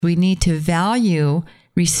We need to value,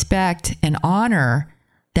 respect, and honor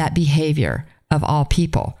that behavior of all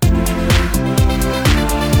people.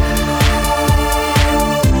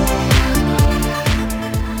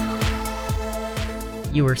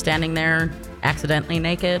 You were standing there accidentally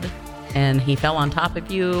naked, and he fell on top of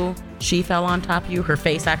you. She fell on top of you. Her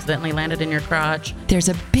face accidentally landed in your crotch. There's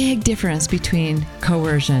a big difference between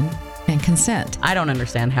coercion and consent. I don't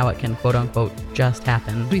understand how it can, quote unquote, just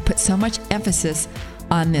happen. We put so much emphasis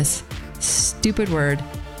on this stupid word,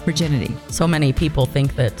 virginity. So many people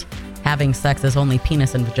think that having sex is only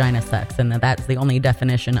penis and vagina sex, and that's the only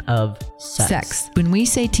definition of sex. When we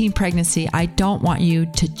say teen pregnancy, I don't want you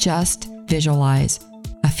to just visualize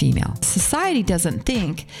a female. Society doesn't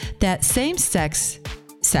think that same-sex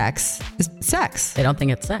sex is sex. They don't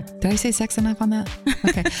think it's sex. Did I say sex enough on that?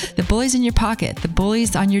 Okay. The bullies in your pocket, the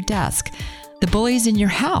bullies on your desk, the bullies in your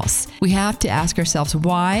house. We have to ask ourselves,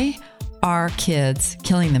 why are kids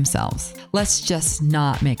killing themselves? Let's just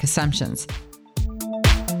not make assumptions.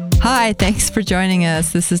 Hi, thanks for joining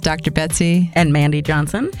us. This is Dr. Betsy. And Mandy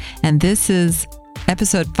Johnson. And this is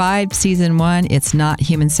Episode 5, Season 1, It's Not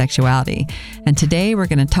Human Sexuality. And today we're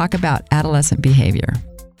going to talk about adolescent behavior.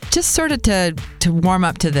 Just sort of to warm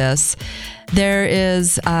up to this, there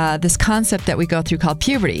is this concept that we go through called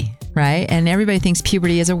puberty, right? And everybody thinks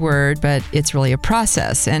puberty is a word, but it's really a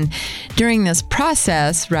process. And during this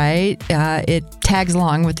process, right, it tags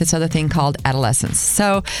along with this other thing called adolescence.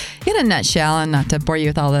 So in a nutshell, and not to bore you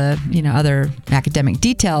with all the other academic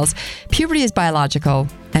details, puberty is biological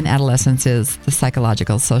and adolescence is the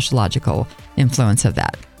psychological, sociological influence of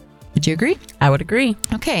that. Would you agree? I would agree.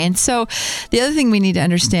 Okay. And so the other thing we need to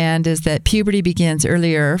understand is that puberty begins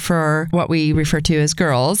earlier for what we refer to as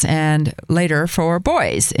girls and later for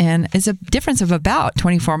boys. And it's a difference of about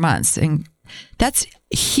 24 months. And that's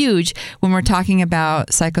huge when we're talking about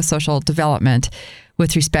psychosocial development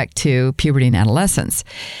with respect to puberty and adolescence.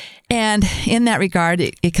 And in that regard,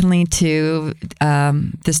 it can lead to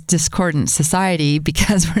this discordant society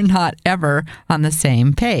because we're not ever on the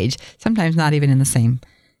same page, sometimes not even in the same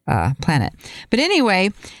planet. But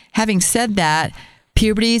anyway, having said that,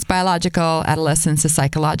 puberty is biological, adolescence is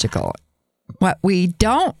psychological. What we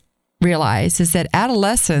don't realize is that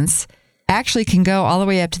adolescence actually can go all the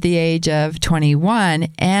way up to the age of 21,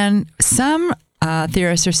 and some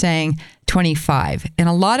theorists are saying 25. And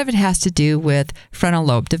a lot of it has to do with frontal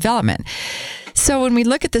lobe development. So when we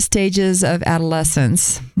look at the stages of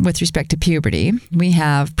adolescence with respect to puberty, we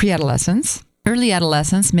have pre-adolescence, early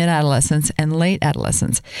adolescence, mid-adolescence, and late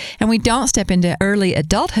adolescence. And we don't step into early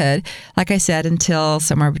adulthood, like I said, until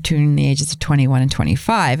somewhere between the ages of 21 and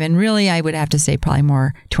 25. And really, I would have to say probably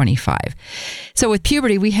more 25. So with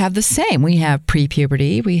puberty, we have the same. We have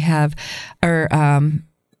pre-puberty, we have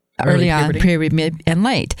early on, pre, mid, and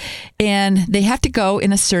late. And they have to go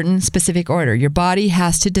in a certain specific order. Your body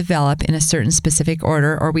has to develop in a certain specific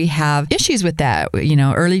order, or we have issues with that.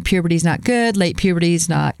 Early puberty is not good, late puberty is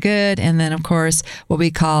not good. And then, of course, what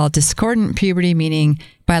we call discordant puberty, meaning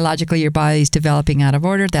biologically your body's developing out of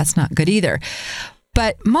order. That's not good either.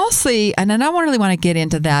 But mostly, and I don't really want to get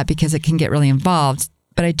into that because it can get really involved,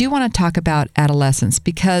 but I do want to talk about adolescence,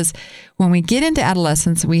 because when we get into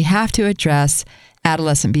adolescence, we have to address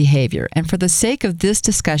adolescent behavior. And for the sake of this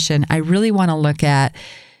discussion, I really want to look at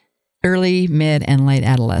early, mid, and late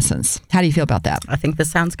adolescence. How do you feel about that? I think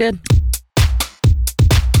this sounds good.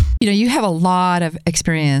 You have a lot of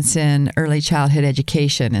experience in early childhood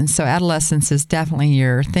education, and so adolescence is definitely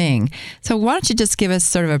your thing. So why don't you just give us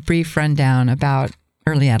sort of a brief rundown about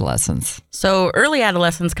early adolescence? So early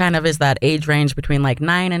adolescence kind of is that age range between like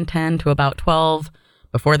 9 and 10 to about 12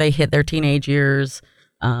 before they hit their teenage years.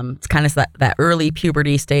 It's kind of that early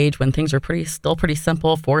puberty stage when things are still pretty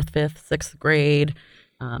simple, 4th, 5th, 6th grade.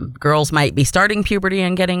 Girls might be starting puberty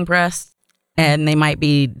and getting breasts, and they might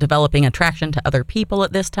be developing attraction to other people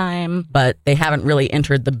at this time, but they haven't really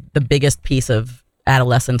entered the biggest piece of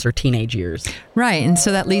adolescence or teenage years. Right. And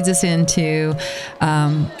so that leads us into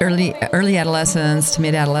early adolescence to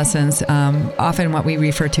mid-adolescence, often what we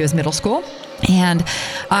refer to as middle school. And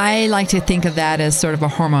I like to think of that as sort of a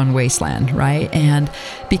hormone wasteland, right? And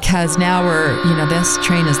because now this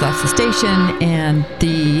train has left the station and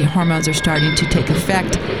the hormones are starting to take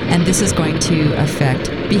effect, and this is going to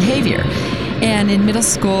affect behavior. And in middle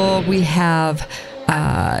school, we have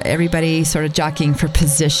everybody sort of jockeying for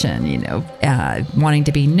position, wanting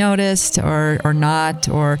to be noticed or not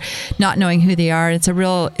knowing who they are. It's a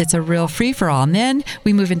real free for all. And then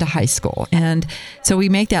we move into high school. And so we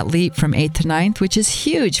make that leap from 8th to 9th, which is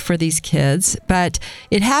huge for these kids, but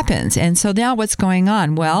it happens. And so now what's going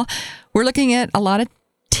on? Well, we're looking at a lot of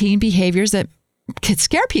teen behaviors that could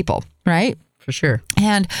scare people, right? For sure.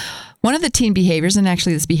 And one of the teen behaviors, and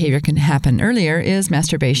actually this behavior can happen earlier, is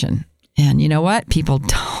masturbation. And you know what? People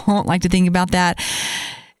don't like to think about that.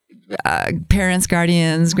 Parents,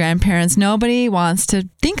 guardians, grandparents, nobody wants to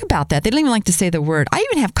think about that. They don't even like to say the word. I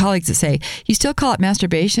even have colleagues that say, you still call it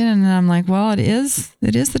masturbation? And I'm like, well, it is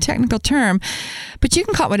the technical term, but you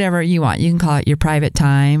can call it whatever you want. You can call it your private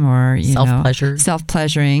time or,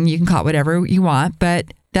 self-pleasuring. You can call it whatever you want, but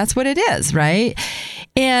that's what it is, right?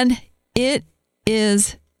 And it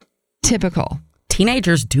is typical.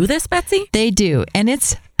 Teenagers do this, Betsy? They do. And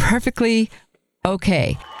it's perfectly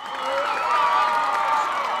okay.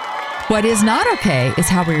 What is not okay is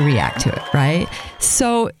how we react to it, right?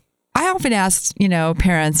 So I often ask,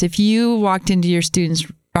 parents, if you walked into your student's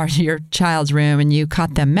or your child's room and you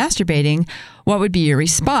caught them masturbating, what would be your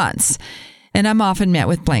response? And I'm often met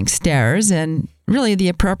with blank stares, and really the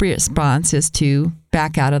appropriate response is to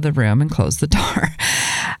back out of the room and close the door.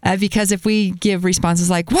 Because if we give responses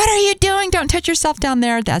like, what are you doing? Don't touch yourself down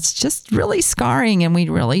there. That's just really scarring, and we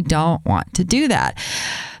really don't want to do that.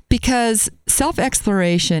 Because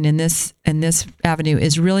self-exploration in this avenue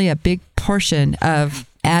is really a big portion of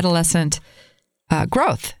adolescent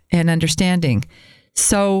growth and understanding.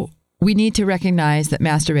 So we need to recognize that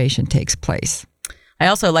masturbation takes place. I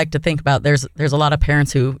also like to think about there's a lot of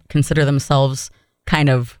parents who consider themselves kind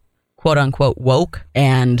of quote unquote woke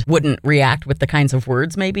and wouldn't react with the kinds of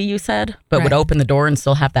words maybe you said, but would open the door and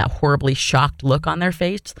still have that horribly shocked look on their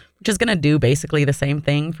face, which is going to do basically the same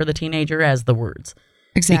thing for the teenager as the words.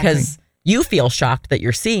 Exactly. Because you feel shocked that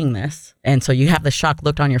you're seeing this. And so you have the shocked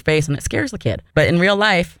look on your face and it scares the kid. But in real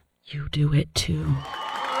life, you do it too.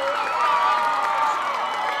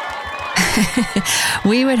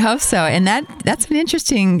 We would hope so. And that's an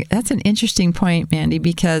interesting point, Mandy,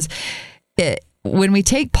 because when we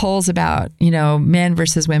take polls about, men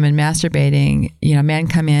versus women masturbating, men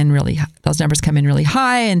come in those numbers come in really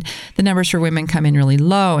high and the numbers for women come in really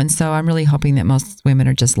low. And so I'm really hoping that most women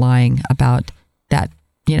are just lying about that.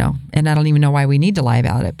 And I don't even know why we need to lie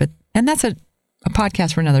about it, and that's a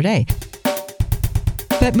podcast for another day.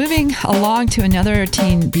 But moving along to another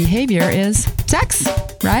teen behavior is sex,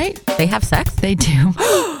 right? They have sex? They do.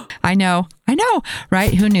 I know,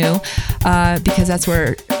 right? Who knew? Because that's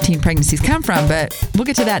where teen pregnancies come from, but we'll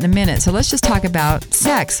get to that in a minute. So let's just talk about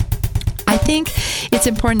sex. I think it's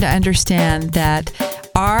important to understand that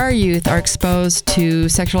our youth are exposed to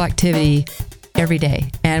sexual activity every day.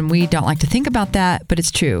 And we don't like to think about that, but it's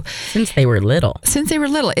true. Since they were little.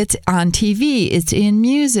 It's on TV, it's in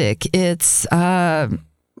music, it's, in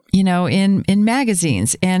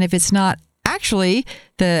magazines. And if it's not actually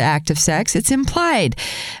the act of sex, it's implied.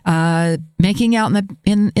 Making out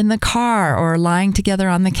in the car or lying together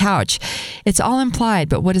on the couch. It's all implied.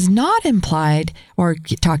 But what is not implied or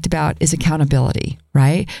talked about is accountability,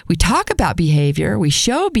 right? We talk about behavior, we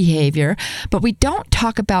show behavior, but we don't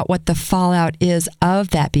talk about what the fallout is of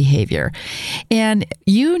that behavior. And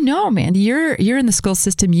Mandy, you're in the school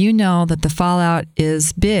system, that the fallout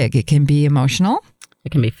is big. It can be emotional.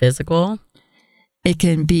 It can be physical. It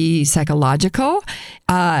can be psychological,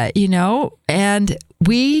 and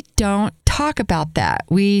we don't talk about that.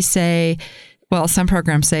 We say, some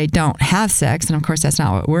programs say don't have sex. And of course, that's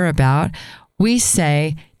not what we're about. We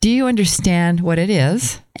say, do you understand what it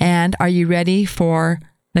is? And are you ready for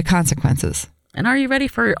the consequences? And are you ready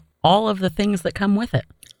for all of the things that come with it?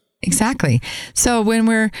 Exactly. So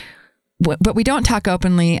but we don't talk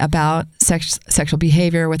openly about sexual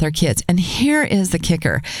behavior with our kids. And here is the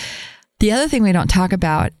kicker. The other thing we don't talk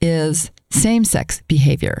about is same-sex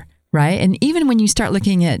behavior, right? And even when you start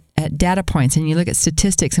looking at data points and you look at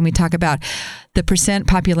statistics and we talk about the percent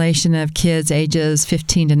population of kids ages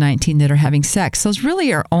 15 to 19 that are having sex, those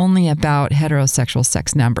really are only about heterosexual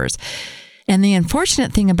sex numbers. And the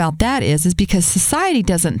unfortunate thing about that is because society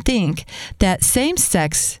doesn't think that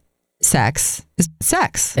same-sex sex is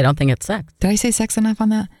sex. They don't think it's sex. Did I say sex enough on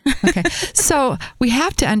that? Okay. So we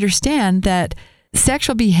have to understand that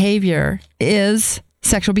sexual behavior is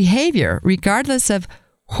sexual behavior, regardless of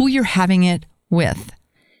who you're having it with.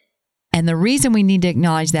 And the reason we need to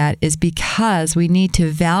acknowledge that is because we need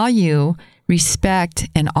to value, respect,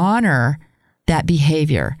 and honor that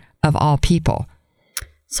behavior of all people.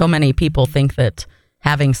 So many people think that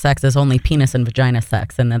having sex is only penis and vagina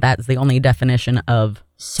sex, and that's the only definition of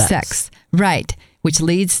sex. Right, which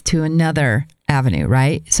leads to another avenue,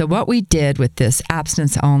 right? So what we did with this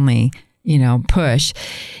abstinence only push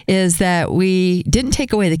is that we didn't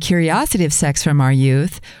take away the curiosity of sex from our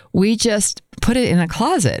youth. We just put it in a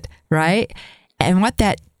closet, right? And what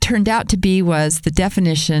that turned out to be was the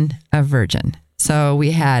definition of virgin. So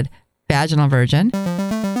we had vaginal virgin,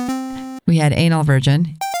 we had anal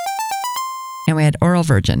virgin, and we had oral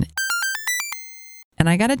virgin. And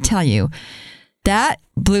I got to tell you, that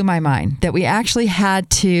blew my mind that we actually had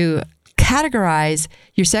to categorize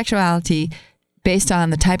your sexuality based on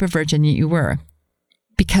the type of virgin you were,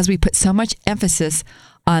 because we put so much emphasis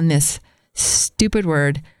on this stupid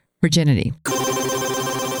word, virginity.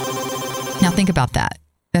 Now think about that.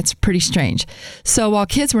 That's pretty strange. So while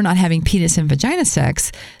kids were not having penis and vagina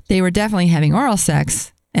sex, they were definitely having oral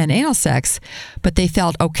sex and anal sex, but they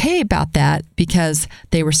felt okay about that because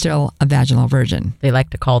they were still a vaginal virgin. They like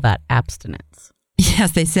to call that abstinence.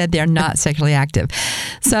 Yes, they said they're not sexually active.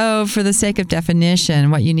 So for the sake of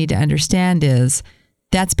definition, what you need to understand is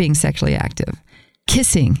that's being sexually active.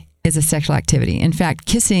 Kissing is a sexual activity. In fact,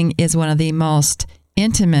 kissing is one of the most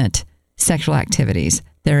intimate sexual activities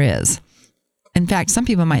there is. In fact, some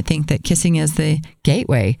people might think that kissing is the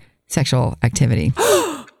gateway sexual activity.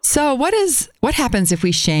 So what happens if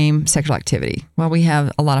we shame sexual activity? Well, we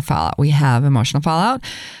have a lot of fallout. We have emotional fallout,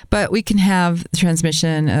 but we can have the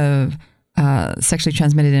transmission of sexually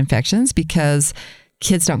transmitted infections because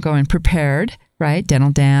kids don't go in prepared, right? Dental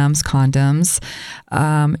dams, condoms.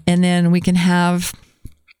 And then we can have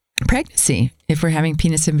pregnancy if we're having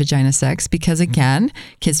penis and vagina sex, because again,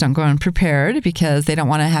 kids don't go unprepared because they don't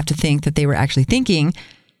want to have to think that they were actually thinking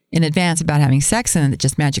in advance about having sex and it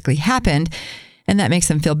just magically happened. And that makes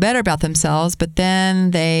them feel better about themselves, but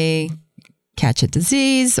then they catch a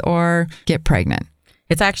disease or get pregnant.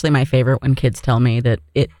 It's actually my favorite when kids tell me that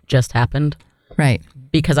it just happened. Right.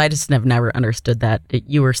 Because I just have never understood that.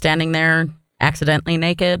 You were standing there accidentally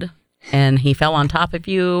naked and he fell on top of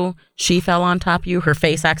you. She fell on top of you. Her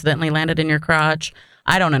face accidentally landed in your crotch.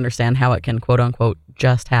 I don't understand how it can, quote unquote,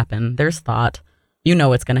 just happen. There's thought. You know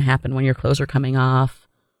what's going to happen when your clothes are coming off.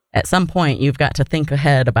 At some point, you've got to think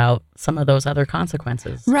ahead about some of those other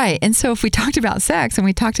consequences. Right. And so if we talked about sex and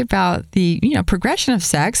we talked about the, progression of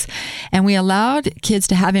sex and we allowed kids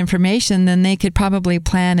to have information, then they could probably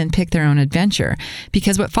plan and pick their own adventure.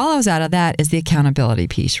 Because what follows out of that is the accountability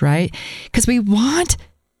piece, right? Because we want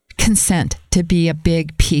consent to be a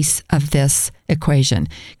big piece of this equation.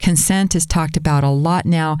 Consent is talked about a lot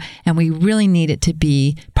now, and we really need it to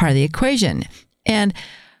be part of the equation. And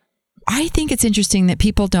I think it's interesting that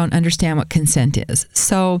people don't understand what consent is.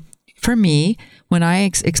 So for me, when I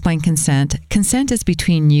explain consent, consent is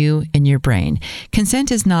between you and your brain.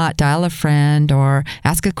 Consent is not dial a friend or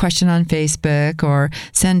ask a question on Facebook or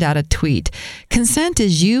send out a tweet. Consent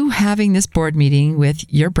is you having this board meeting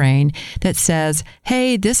with your brain that says,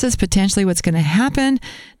 hey, this is potentially what's going to happen.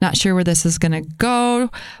 Not sure where this is going to go,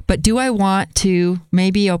 but do I want to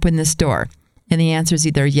maybe open this door? And the answer is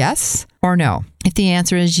either yes or no. If the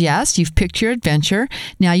answer is yes, you've picked your adventure.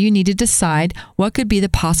 Now you need to decide what could be the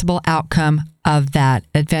possible outcome of that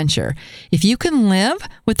adventure. If you can live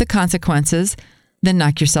with the consequences, then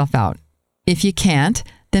knock yourself out. If you can't,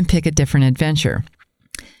 then pick a different adventure.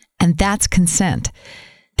 And that's consent.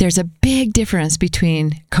 There's a big difference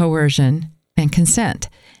between coercion and consent.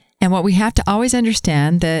 And what we have to always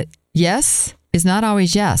understand that yes is not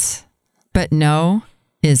always yes, but no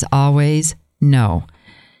is always no.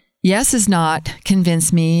 Yes is not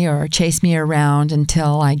convince me or chase me around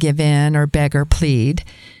until I give in or beg or plead.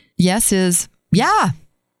 Yes is, yeah.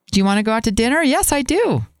 Do you want to go out to dinner? Yes, I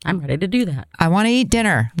do. I'm ready to do that. I want to eat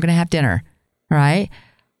dinner. I'm going to have dinner. All right.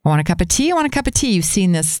 I want a cup of tea. I want a cup of tea. You've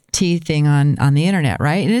seen this tea thing on the internet,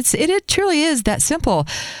 right? And it truly is that simple.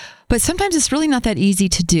 But sometimes it's really not that easy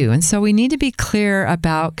to do. And so we need to be clear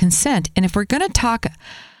about consent. And if we're going to talk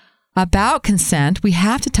about consent, we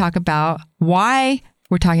have to talk about why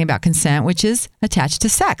we're talking about consent, which is attached to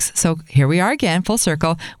sex. So here we are again, full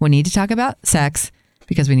circle. We need to talk about sex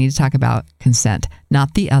because we need to talk about consent,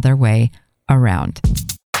 not the other way around.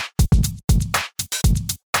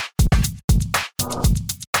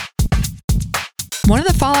 One of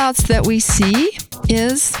the fallouts that we see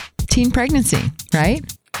is teen pregnancy, right?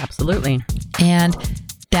 Absolutely. And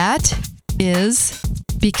that is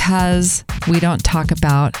because we don't talk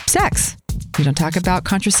about sex. We don't talk about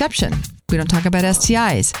contraception. We don't talk about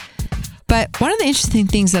STIs. But one of the interesting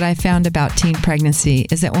things that I found about teen pregnancy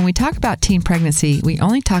is that when we talk about teen pregnancy, we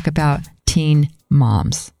only talk about teen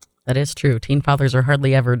moms. That is true. Teen fathers are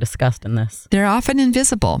hardly ever discussed in this. They're often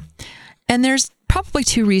invisible. And there's probably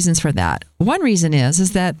two reasons for that. One reason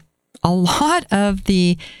is that a lot of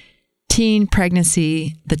the teen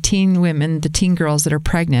pregnancy, the teen women, the teen girls that are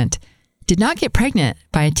pregnant, did not get pregnant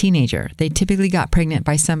by a teenager. They typically got pregnant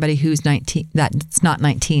by somebody who's 19, that's not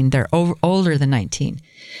 19. They're older than 19.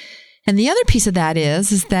 And the other piece of that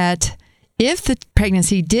is that if the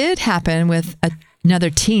pregnancy did happen with another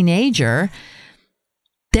teenager,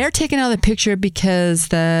 they're taken out of the picture because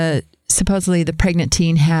the supposedly the pregnant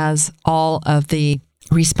teen has all of the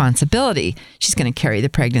responsibility. She's going to carry the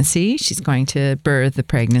pregnancy. She's going to birth the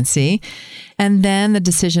pregnancy. And then the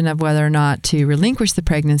decision of whether or not to relinquish the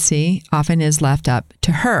pregnancy often is left up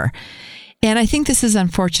to her. And I think this is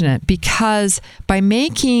unfortunate because by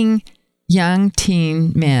making young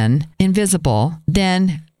teen men invisible,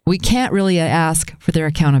 then we can't really ask for their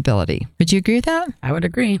accountability. Would you agree with that? I would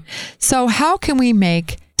agree. So how can we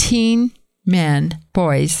make teen men,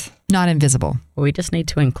 boys, not invisible? Well, we just need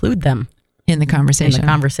to include them in the conversation.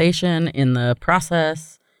 In the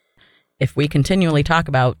process. If we continually talk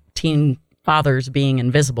about teen fathers being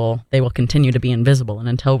invisible, they will continue to be invisible. And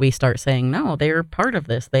until we start saying, no, they're part of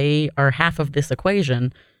this, they are half of this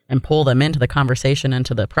equation, and pull them into the conversation,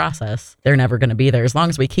 into the process, they're never going to be there. As long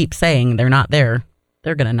as we keep saying they're not there,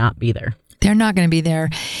 they're going to not be there. They're not going to be there.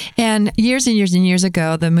 And years and years and years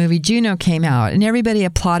ago, the movie Juno came out, and everybody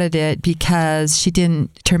applauded it because she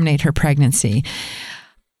didn't terminate her pregnancy.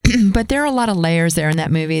 But there are a lot of layers there in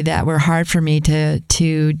that movie that were hard for me to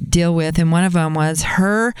deal with. And one of them was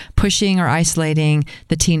her pushing or isolating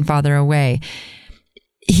the teen father away.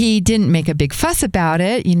 He didn't make a big fuss about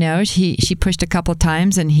it. You know, she pushed a couple of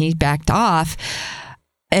times and he backed off.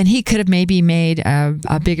 And he could have maybe made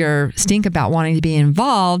a bigger stink about wanting to be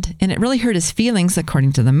involved. And it really hurt his feelings,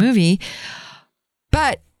 according to the movie.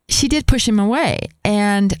 But she did push him away.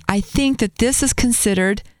 And I think that this is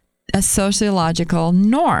considered a sociological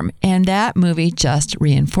norm. And that movie just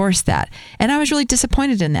reinforced that. And I was really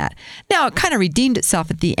disappointed in that. Now, it kind of redeemed itself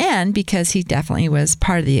at the end because he definitely was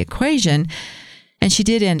part of the equation. And she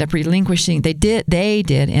did end up relinquishing, they did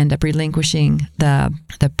end up relinquishing the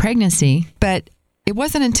pregnancy. But it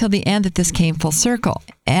wasn't until the end that this came full circle.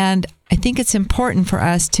 And I think it's important for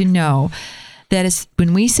us to know that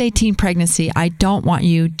when we say teen pregnancy, I don't want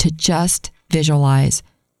you to just visualize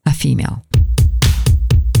a female.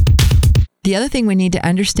 The other thing we need to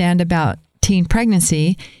understand about teen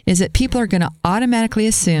pregnancy is that people are going to automatically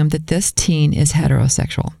assume that this teen is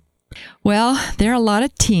heterosexual. Well, there are a lot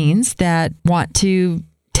of teens that want to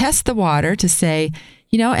test the water to say,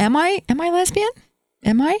 you know, am I lesbian?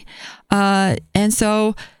 Am I? And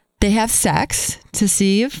so they have sex to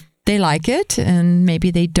see if they like it, and maybe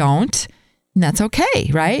they don't, and that's okay,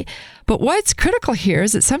 right? But what's critical here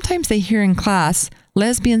is that sometimes they hear in class,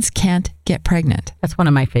 lesbians can't get pregnant. That's one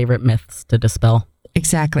of my favorite myths to dispel.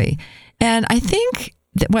 Exactly. And I think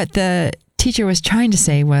that what the teacher was trying to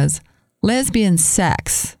say was lesbian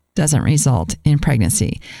sex doesn't result in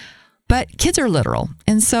pregnancy. But kids are literal.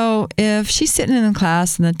 And so if she's sitting in the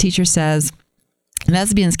class and the teacher says,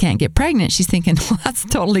 lesbians can't get pregnant, she's thinking, well, that's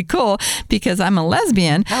totally cool because I'm a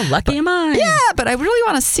lesbian. How lucky am I? Yeah, but I really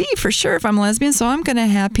want to see for sure if I'm a lesbian, so I'm going to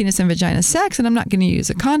have penis and vagina sex, and I'm not going to use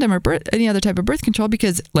a condom or any other type of birth control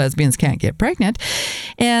because lesbians can't get pregnant.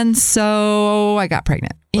 And so I got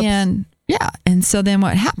pregnant. Whoops. And so then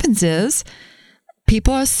what happens is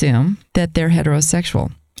people assume that they're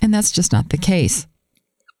heterosexual, and that's just not the case.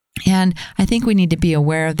 And I think we need to be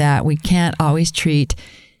aware of that. We can't always treat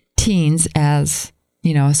teens as,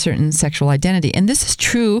 you know, a certain sexual identity. And this is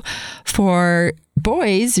true for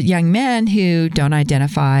boys, young men who don't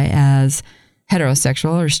identify as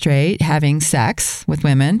heterosexual or straight, having sex with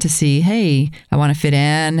women to see, hey, I want to fit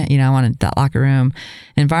in, you know, I want that locker room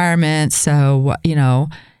environment. So, you know,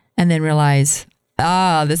 and then realize,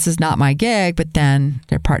 this is not my gig, but then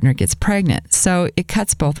their partner gets pregnant. So it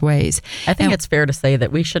cuts both ways. I think it's fair to say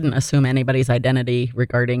that we shouldn't assume anybody's identity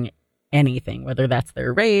regarding anything, whether that's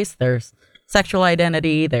their race, their sexual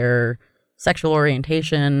identity, their sexual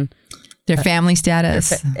orientation, their family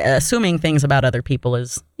status. Assuming things about other people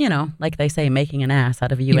is, you know, like they say, making an ass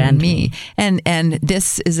out of you and me. And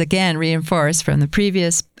this is again reinforced from the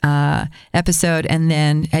previous episode. And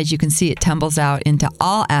then, as you can see, it tumbles out into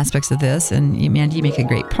all aspects of this. And Mandy, you make a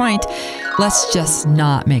great point. Let's just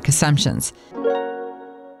not make assumptions.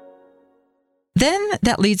 Then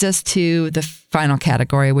that leads us to the final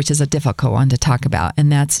category, which is a difficult one to talk about, and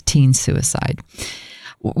that's teen suicide.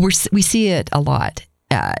 We see it a lot.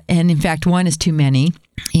 And in fact, one is too many.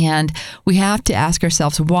 And we have to ask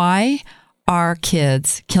ourselves, why are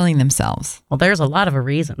kids killing themselves? Well, there's a lot of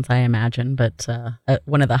reasons, I imagine, but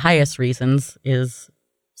one of the highest reasons is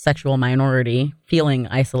sexual minority, feeling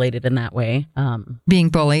isolated in that way. Being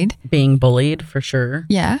bullied. Being bullied, for sure.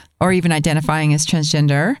 Yeah, or even identifying as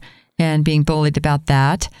transgender and being bullied about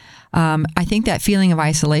that. I think that feeling of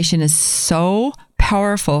isolation is so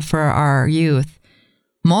powerful for our youth,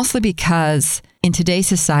 mostly because in today's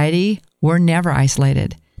society, we're never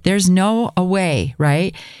isolated. There's no way,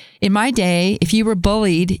 right? In my day, if you were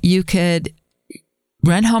bullied, you could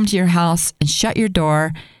run home to your house and shut your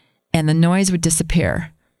door and the noise would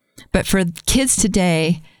disappear. But for kids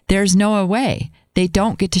today, there's no way. They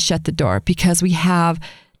don't get to shut the door because we have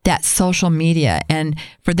that social media, and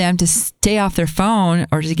for them to stay off their phone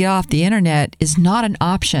or to get off the internet is not an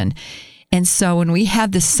option. And so when we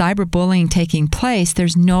have this cyberbullying taking place,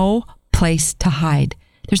 there's no place to hide.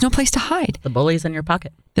 There's no place to hide. The bully's in your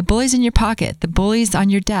pocket. The bully's in your pocket. The bully's on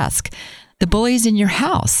your desk. The bully's in your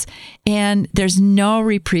house. And there's no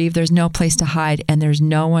reprieve. There's no place to hide. And there's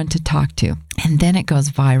no one to talk to. And then it goes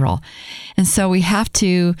viral. And so we have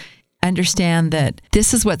to understand that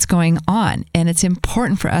this is what's going on. And it's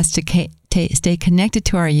important for us to stay connected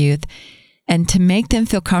to our youth and to make them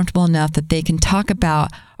feel comfortable enough that they can talk about,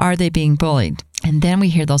 are they being bullied? And then we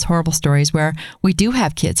hear those horrible stories where we do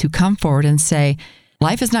have kids who come forward and say,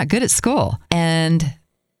 life is not good at school. And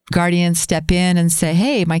guardians step in and say,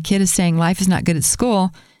 hey, my kid is saying life is not good at school,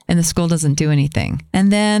 and the school doesn't do anything.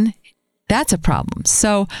 And then that's a problem.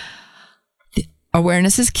 So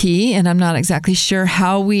awareness is key, and I'm not exactly sure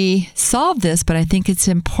how we solve this, but I think it's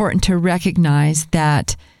important to recognize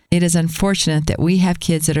that it is unfortunate that we have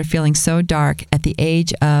kids that are feeling so dark at the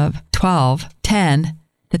age of 12, 10,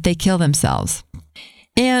 that they kill themselves.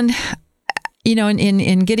 And, you know,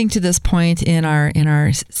 in getting to this point in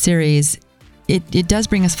our series, it does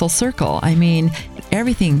bring us full circle. I mean,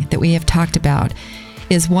 everything that we have talked about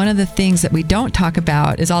is one of the things that we don't talk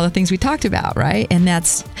about is all the things we talked about, right? And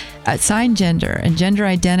that's assigned gender and gender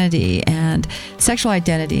identity and sexual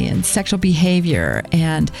identity and sexual behavior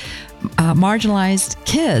and marginalized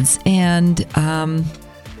kids. And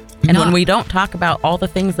when we don't talk about all the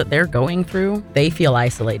things that they're going through, they feel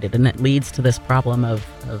isolated, and it leads to this problem of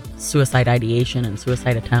suicide ideation and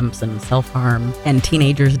suicide attempts and self-harm and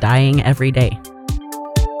teenagers dying every day.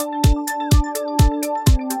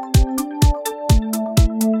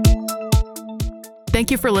 Thank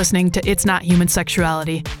you for listening to It's Not Human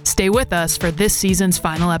Sexuality. Stay with us for this season's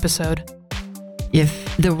final episode.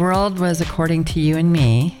 If the world was according to you and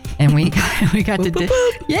me, and we got to do,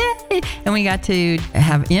 yay, and we got to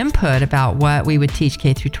have input about what we would teach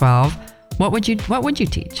K through 12, what would you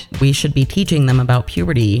teach? We should be teaching them about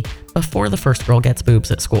puberty before the first girl gets boobs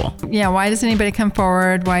at school. Yeah, why does anybody come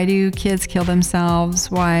forward? Why do kids kill themselves?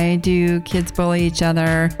 Why do kids bully each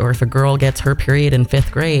other? Or if a girl gets her period in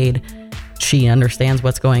 5th grade, she understands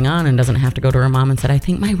what's going on and doesn't have to go to her mom and say, I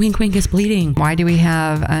think my wink wink is bleeding. Why do we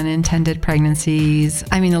have unintended pregnancies?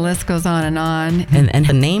 I mean, the list goes on and on. And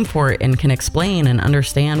the name for it and can explain and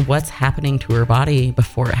understand what's happening to her body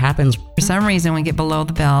before it happens. For some reason, we get below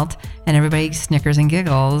the belt and everybody snickers and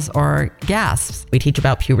giggles or gasps. We teach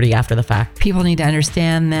about puberty after the fact. People need to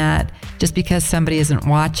understand that just because somebody isn't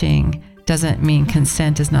watching doesn't mean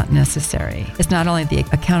consent is not necessary. It's not only the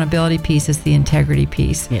accountability piece, it's the integrity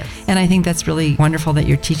piece. Yes. And I think that's really wonderful that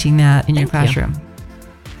you're teaching that in your classroom.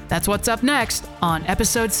 That's what's up next on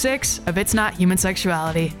episode 6 of It's Not Human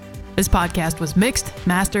Sexuality. This podcast was mixed,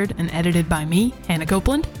 mastered, and edited by me, Hannah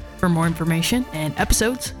Copeland. For more information and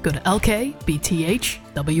episodes, go to lkbthwis.org.